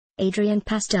Adrian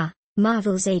Pasdar,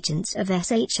 Marvel's Agents of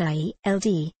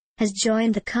SHIELD, has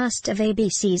joined the cast of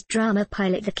ABC's drama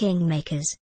pilot The Kingmakers.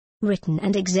 Written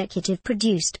and executive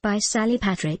produced by Sally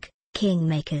Patrick,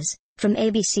 Kingmakers, from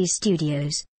ABC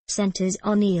Studios, centers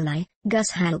on Eli,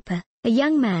 Gus Halper, a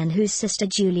young man whose sister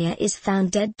Julia is found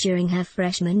dead during her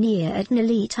freshman year at an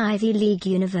elite Ivy League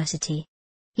university.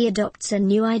 He adopts a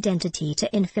new identity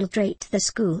to infiltrate the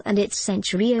school and its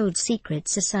century-old secret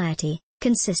society,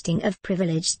 consisting of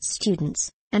privileged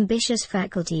students, ambitious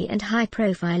faculty and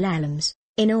high-profile alums,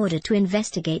 in order to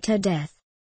investigate her death.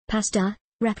 Pasdar,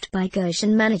 rapped by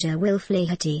Goshen manager Will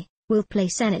Flaherty, will play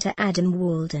Senator Adam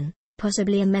Walden,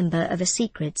 possibly a member of a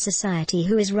secret society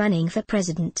who is running for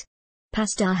president.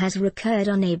 Pasdar has recurred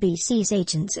on ABC's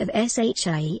Agents of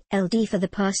SHIELD for the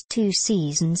past 2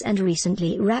 seasons and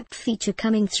recently rapped feature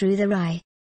Coming Through the Rye.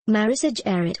 Marissa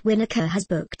Jaret Winokur has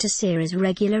booked a series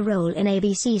regular role in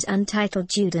ABC's untitled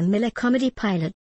Judah Miller comedy pilot,